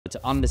To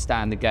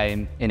understand the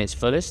game in its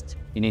fullest,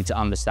 you need to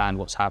understand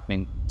what's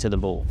happening to the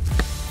ball.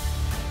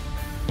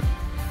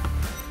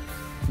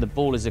 The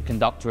ball is a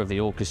conductor of the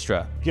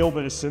orchestra.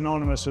 Gilbert is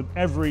synonymous with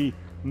every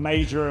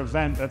major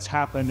event that's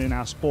happened in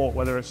our sport,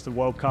 whether it's the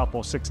World Cup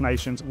or Six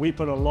Nations. We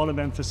put a lot of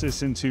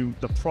emphasis into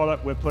the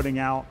product we're putting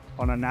out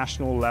on a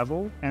national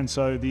level. And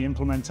so the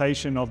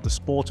implementation of the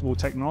Sportable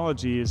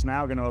technology is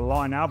now going to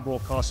align our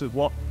broadcast with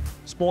what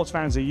sports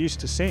fans are used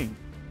to seeing.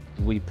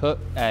 We put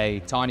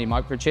a tiny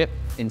microchip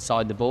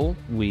inside the ball.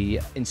 We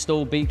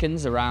install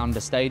beacons around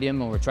a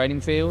stadium or a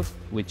training field,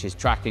 which is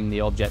tracking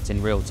the object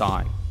in real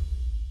time.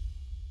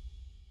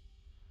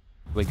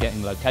 We're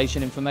getting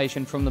location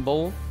information from the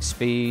ball: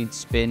 speed,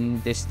 spin,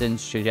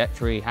 distance,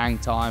 trajectory, hang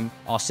time.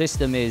 Our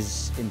system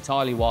is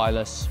entirely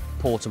wireless,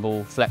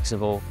 portable,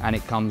 flexible, and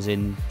it comes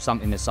in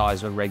something the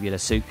size of a regular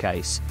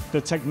suitcase.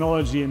 The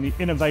technology and the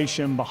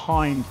innovation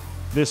behind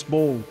this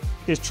ball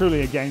is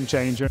truly a game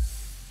changer.